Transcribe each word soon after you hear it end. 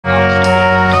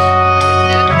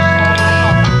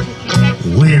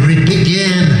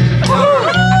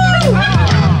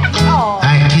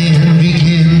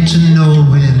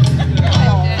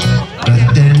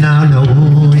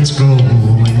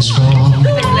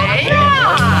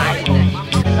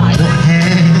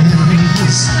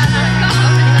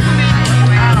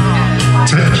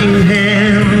loving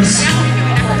hands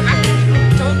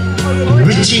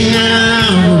reaching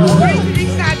out,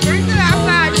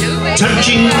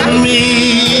 touching me,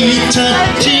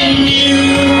 touching you.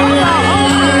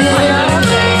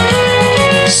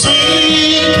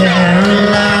 Sweet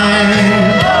Caroline,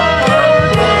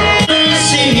 you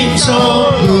seem so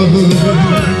good.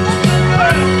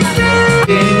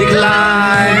 In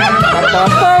decline,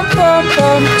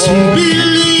 to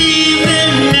believe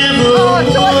it never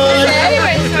would.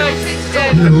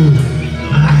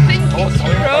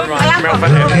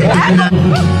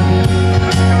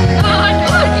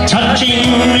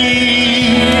 Touching me,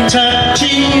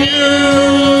 touching you.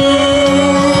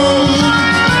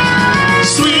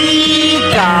 Sweet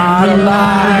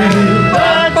Caroline,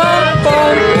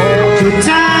 good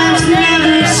times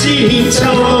never seem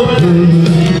so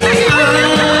good.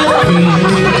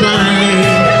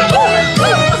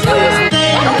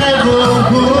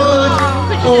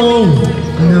 Oh,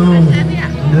 no,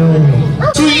 no.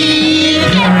 Sweet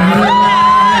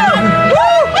Caroline,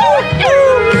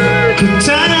 good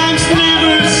times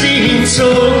never seem so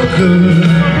good.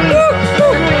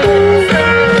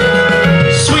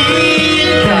 Sweet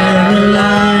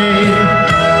Caroline,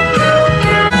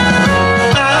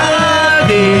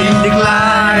 I've in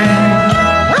decline,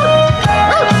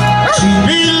 to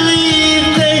believe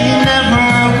they never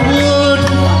would.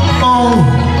 Oh,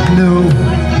 no,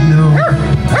 no.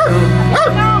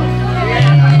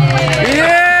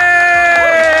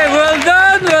 Yeah! Well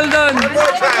done, well done.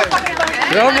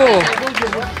 Bravo.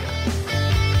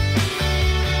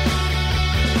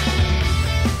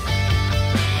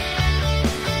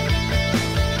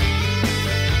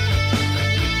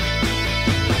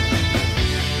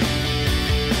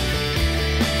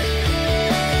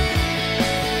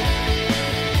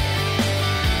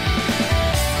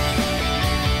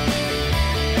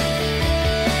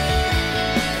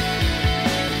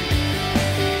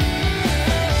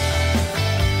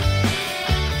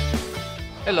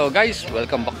 Hello guys,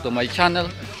 welcome back to my channel,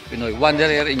 Pinoy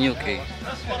Wanderer in UK.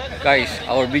 Guys,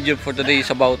 our video for today is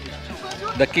about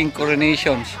the King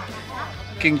Coronations,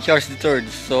 King Charles III.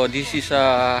 So this is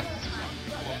a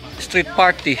street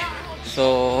party.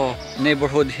 So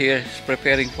neighborhood here is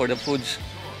preparing for the foods.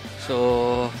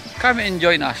 So come and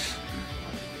join us.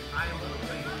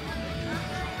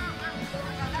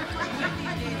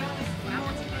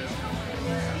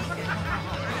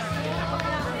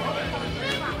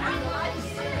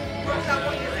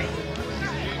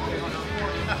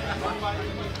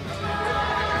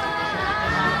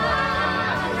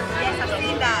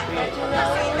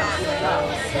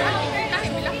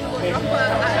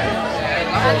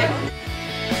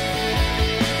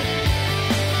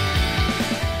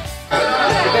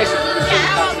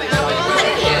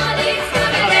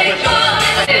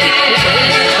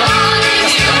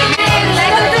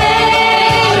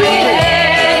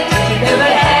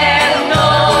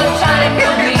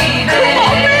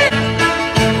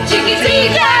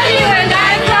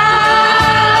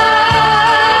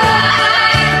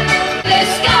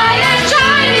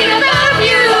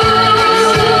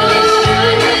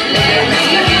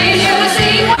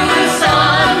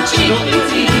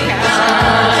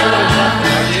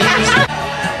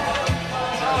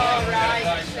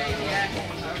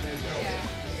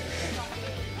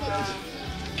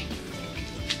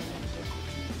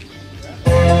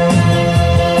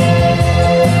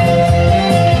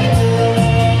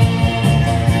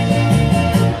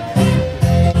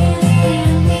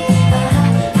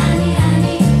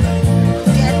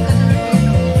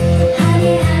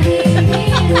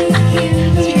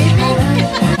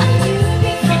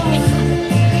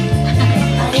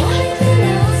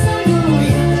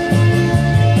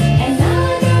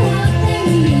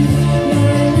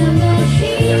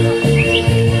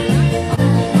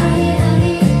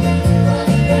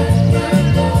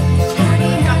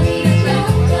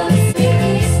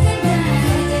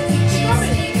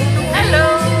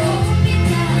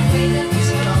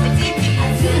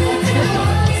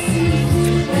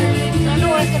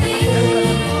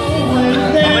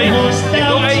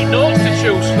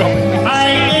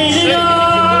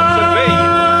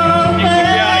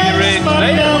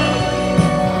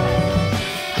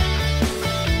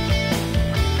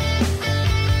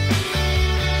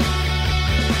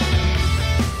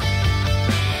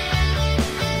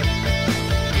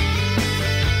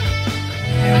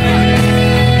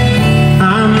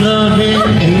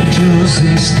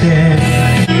 Instead,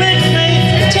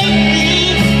 take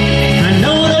me. I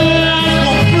know the life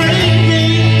won't break me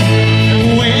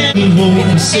when you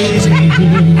won't save me.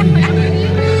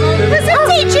 What's up,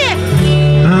 teacher?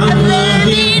 I'm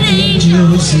loving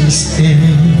angels instead.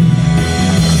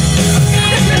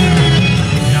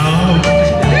 Now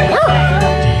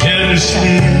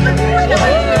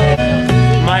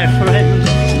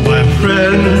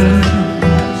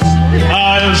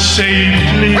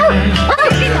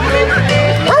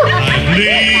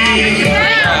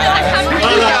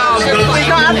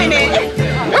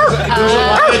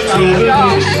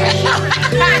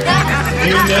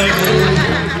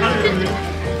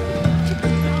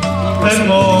and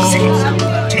more.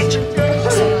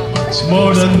 It's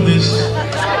more than this.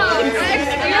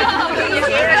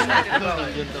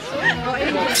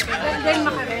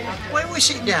 Why don't we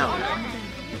sit down?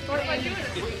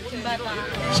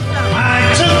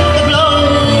 I took the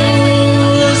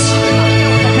blows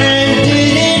and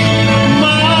did it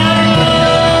my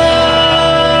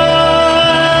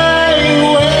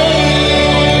way.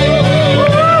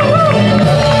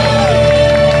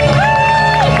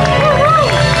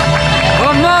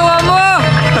 One more, one more.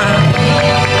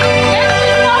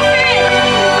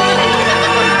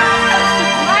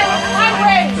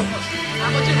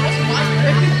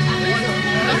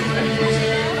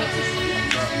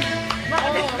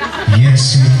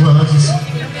 Yes, it was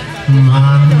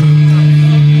my way.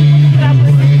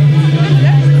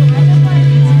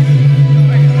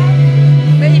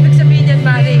 May ibig sabihin yan,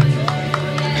 Mari.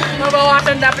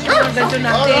 Mabawasan dapat yung convention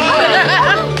natin.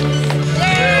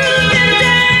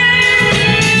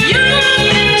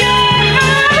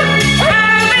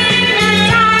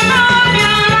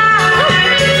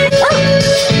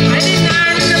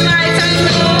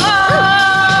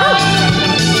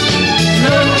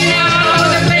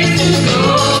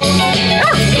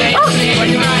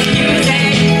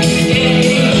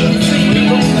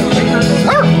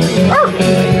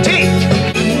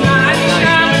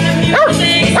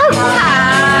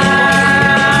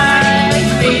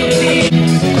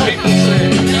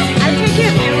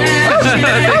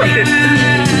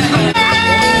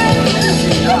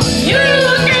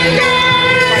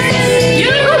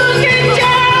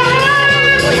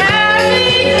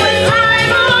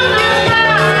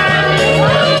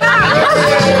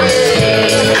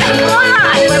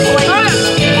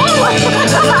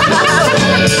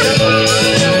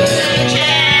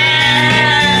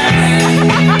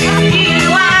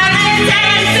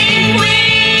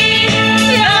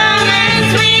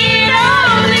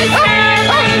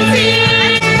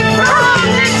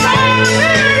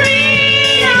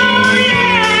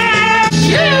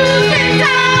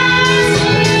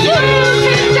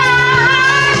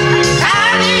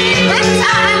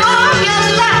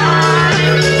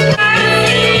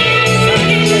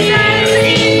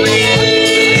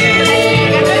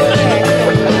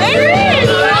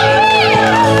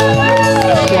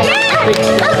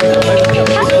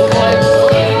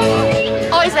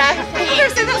 Oh, is that?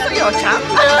 That's not your chap.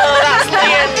 No, that's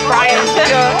Liam, Brian.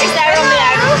 Is there on the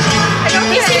end?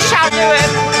 Is he shouting Lewis?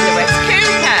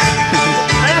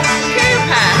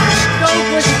 Cooper. Cooper.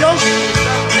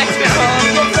 Next bit on.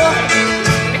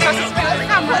 Because it's been on the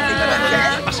camera.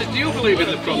 I said, do you believe in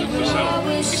the product for sale?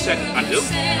 He said, I do. I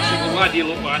said, well, why do you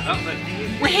look like that then?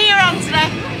 We're here on today.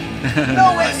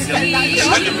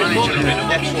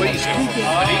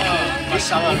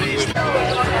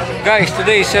 Guys,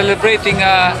 today is celebrating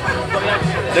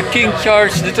the King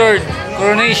Charles III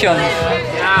Coronation.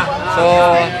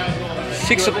 So,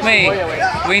 6th of May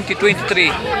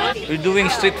 2023. We're doing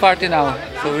street party now.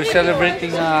 So we're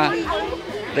celebrating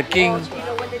the King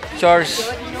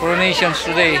Charles Coronations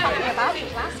today.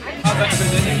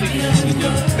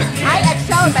 I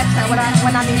excel better when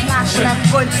I'm in class, when I'm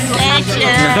going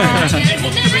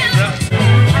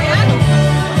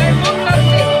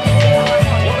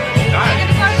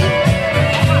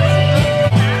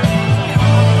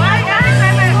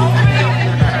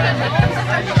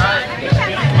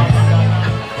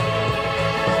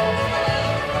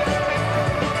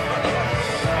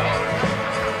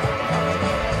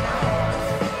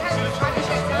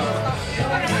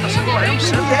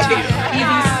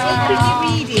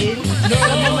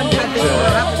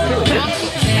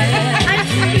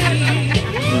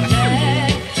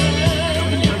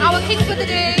Our king for the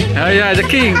day. Oh yeah, the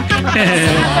king.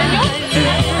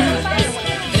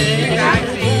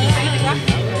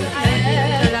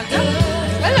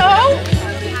 Hello.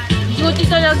 Duty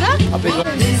talaga?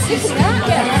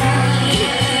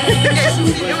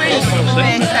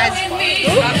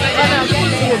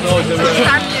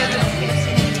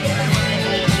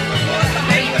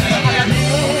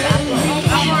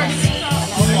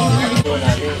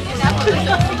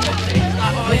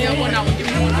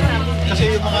 Kasi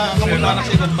yung mga kamag-anak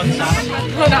sa ibang bansa,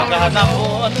 naghahanap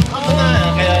ko, ano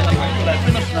na, kaya nagkulat,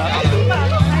 pinos na.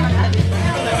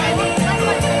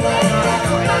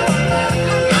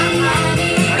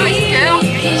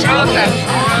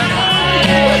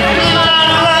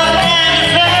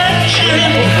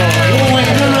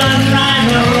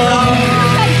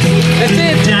 That's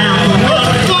it.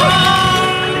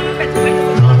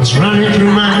 Thoughts running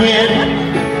through my head,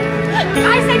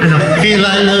 and I feel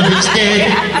like love is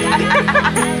dead.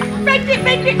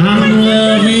 I'm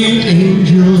loving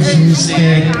angels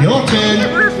instead. Your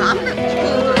turn.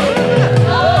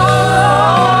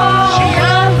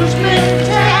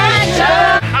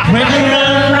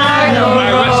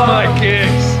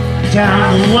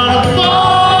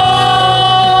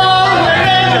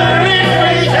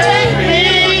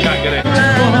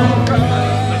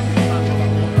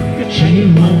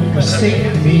 forsake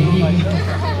me.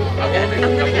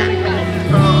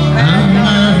 I'm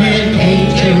my head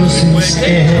angels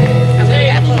instead.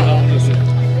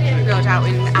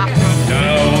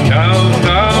 Down, down,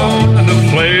 down, and the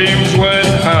flames went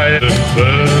higher to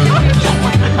burn.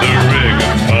 The ring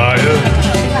of fire,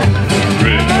 the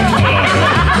ring of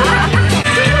fire.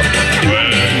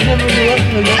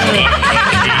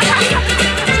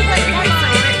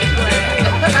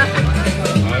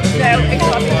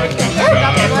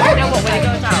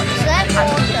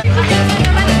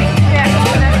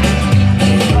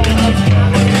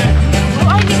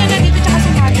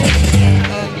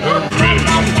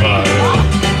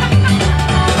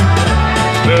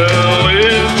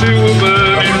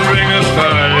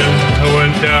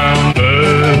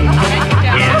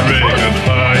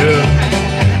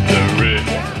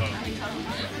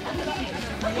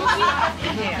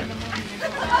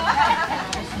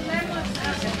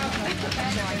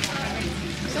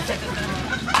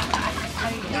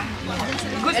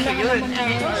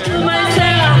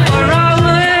 Myself for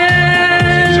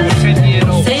hours,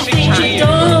 say things you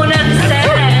don't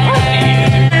understand.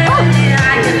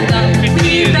 I can love me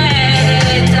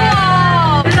better,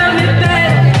 love me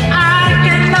better. I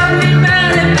can love me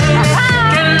better,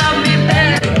 can love me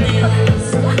better.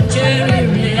 Cherry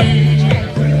red,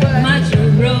 much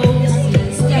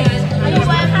roses,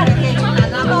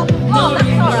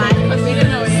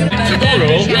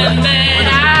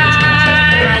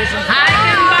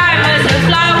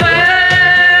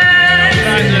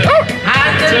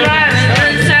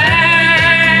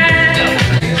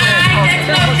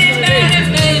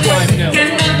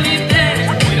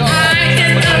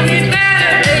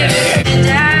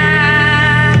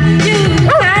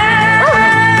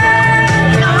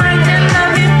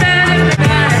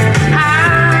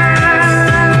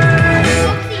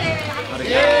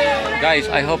 Guys,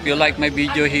 I hope you like my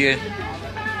video here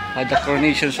at the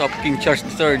coronations of King Charles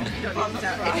III.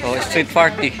 So, street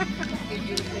party.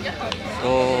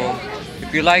 So,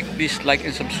 if you like, please like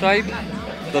and subscribe.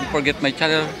 Don't forget my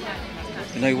channel,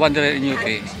 Pinoy Wanderer in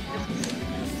UK.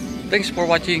 Thanks for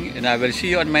watching, and I will see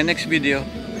you on my next video.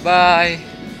 Bye!